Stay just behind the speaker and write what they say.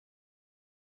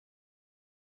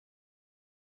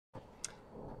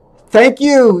Thank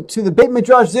you to the Beit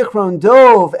Midrash Zichron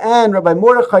Dov and Rabbi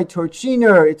Mordechai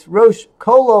Torchiner. It's Rosh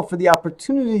Kolo for the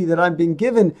opportunity that I've been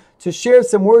given to share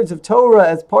some words of Torah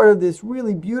as part of this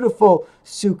really beautiful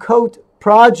Succot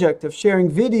project of sharing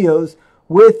videos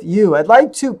with you. I'd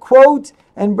like to quote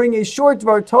and bring a short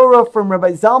Dvar Torah from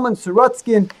Rabbi Zalman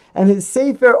Sorotzkin and his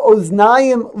Sefer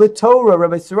Oznayim LeTorah.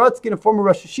 Rabbi Sorotzkin, a former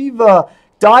Rosh Hashiva,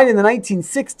 died in the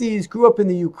 1960s, grew up in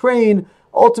the Ukraine,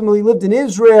 ultimately lived in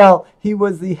Israel. He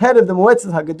was the head of the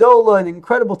Moetzet Hagadola, an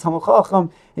incredible Talmid Chacham,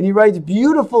 and he writes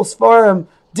beautiful Sfarim,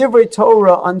 Divrei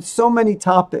Torah, on so many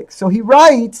topics. So he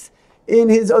writes in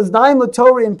his Oznayim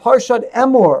LeTorah in Parshat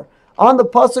Emor, on the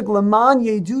pasuk Leman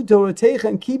Yedu Toratecha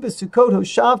and Kibbutz Sukkot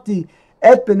Hoshavti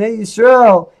et Bnei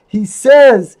Yisrael, he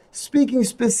says, speaking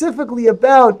specifically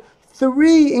about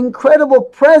three incredible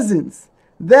presents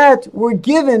that were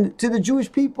given to the Jewish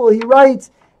people. He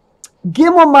writes,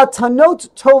 Gimel matanot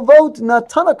tovot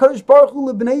natana kadosh baruch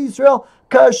hu lebnei Yisrael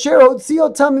kasher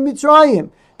hotziotam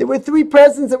mitzrayim. There were three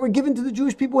presents that were given to the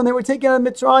Jewish people when they were taken out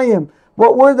of Mitzrayim.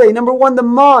 What were they? Number one, the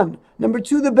man. Number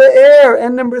two, the be'er.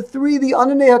 And number three, the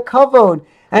ananei hakavod.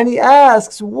 And he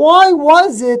asks, why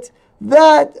was it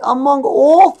that among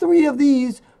all three of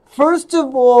these, first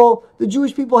of all, the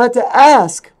Jewish people had to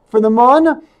ask for the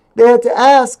man, they had to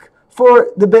ask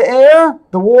for the be'er,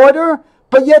 the water,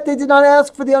 but yet they did not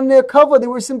ask for the ananei hakavod. They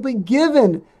were simply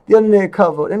given the ananei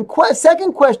hakavod. And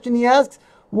second question he asks,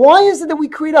 why is it that we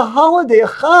create a holiday, a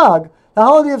chag, the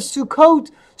holiday of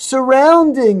Sukkot,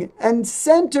 surrounding and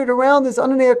centered around this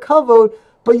ananei hakavod,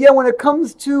 but yet when it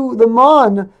comes to the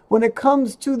man, when it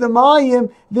comes to the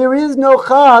mayim, there is no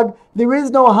chag, there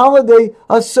is no holiday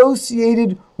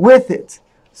associated with it.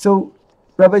 So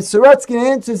Rabbi Sorotzkin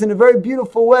answers in a very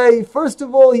beautiful way. First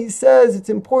of all, he says it's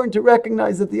important to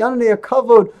recognize that the ananei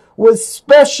hakavod was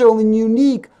special and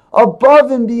unique above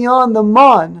and beyond the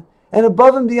man and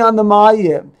above and beyond the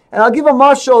mayim. And I'll give a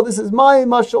mashal. This is my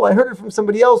mashal. I heard it from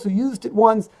somebody else who used it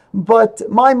once, but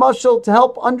my mashal to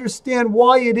help understand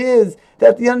why it is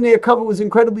that the ananei hakavod was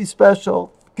incredibly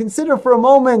special. Consider for a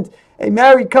moment a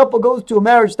married couple goes to a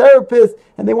marriage therapist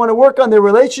and they want to work on their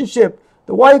relationship.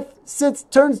 The wife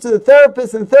turns to the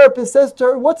therapist, and the therapist says to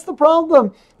her, what's the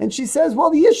problem? And she says, well,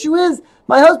 the issue is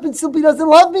my husband simply doesn't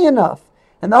love me enough.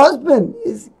 And the husband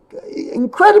is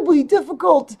incredibly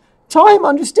difficult time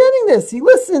understanding this. He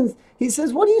listens. He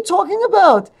says, what are you talking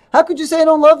about? How could you say I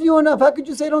don't love you enough? How could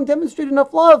you say I don't demonstrate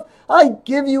enough love? I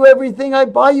give you everything. I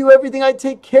buy you everything. I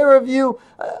take care of you.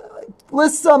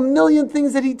 Lists a million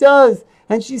things that he does.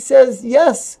 And she says,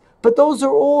 yes, but those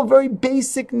are all very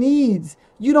basic needs.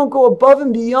 You don't go above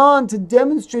and beyond to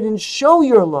demonstrate and show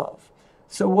your love.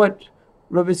 So what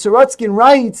Rabbi Sorotzkin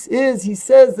writes is, he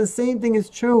says the same thing is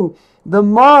true. The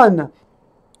man,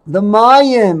 the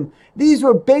mayim, these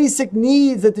were basic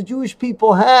needs that the Jewish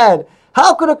people had.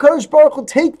 How could a Kadosh Baruch Hu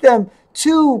take them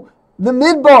to the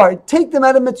Midbar, take them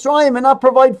out of Mitzrayim and not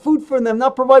provide food for them,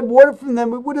 not provide water for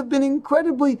them? It would have been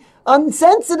incredibly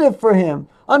insensitive for him,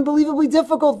 unbelievably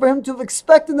difficult for him to have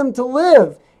expected them to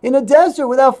live in a desert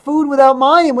without food, without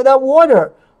mayim, without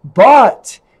water.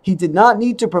 But he did not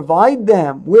need to provide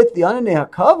them with the ananei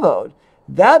hakavod.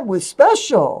 That was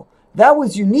special. That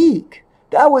was unique.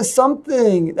 That was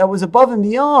something that was above and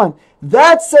beyond.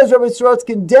 That, says Rabbi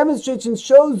Sorotzkin, demonstrates and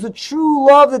shows the true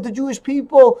love that the Jewish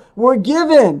people were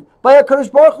given by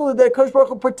HaKadosh Baruch Hu, that HaKadosh Baruch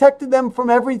Hu protected them from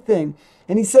everything.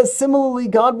 And he says similarly,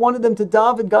 God wanted them to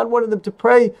daven, God wanted them to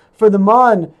pray for the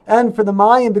man and for the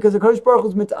mayim, because HaKadosh Baruch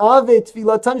Hu's mit'aveh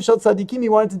tefilatan shel tzadikim, he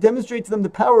wanted to demonstrate to them the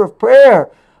power of prayer.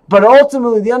 But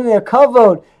ultimately, the ananei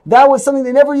hakavod, that was something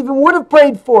they never even would have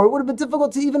prayed for. It would have been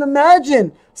difficult to even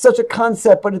imagine such a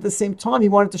concept. But at the same time, he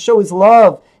wanted to show his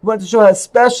love. He wanted to show how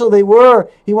special they were.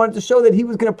 He wanted to show that he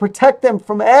was going to protect them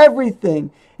from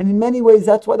everything. And in many ways,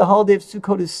 that's why the holiday of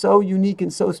Sukkot is so unique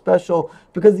and so special.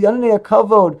 Because the ananei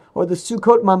hakavod, or the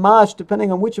Sukkot mamash,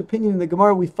 depending on which opinion in the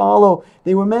Gemara we follow,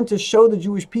 they were meant to show the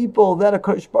Jewish people that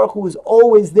HaKadosh Baruch Hu was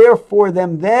always there for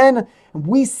them then. And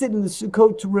we sit in the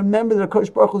Sukkot to remember that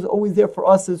HaKadosh Baruch Hu is always there for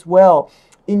us as well.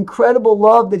 Incredible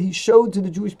love that he showed to the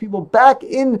Jewish people back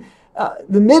in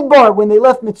the Midbar when they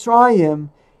left Mitzrayim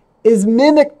is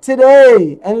mimicked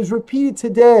today and is repeated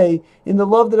today in the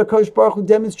love that HaKadosh Baruch Hu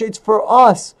demonstrates for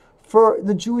us, for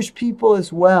the Jewish people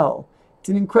as well. It's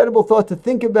an incredible thought to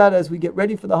think about as we get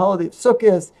ready for the holiday of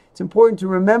Sukkot. It's important to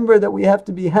remember that we have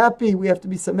to be happy, we have to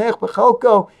be samech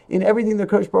b'chalko in everything that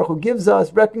HaKadosh Baruch Hu gives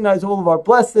us, recognize all of our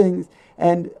blessings,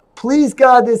 and please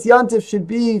God, this Yantif should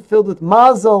be filled with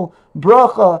mazel,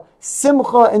 bracha,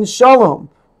 simcha, and shalom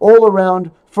all around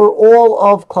for all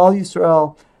of Klal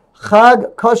Yisrael.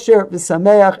 Chag kosher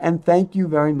v'sameach, and thank you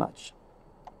very much.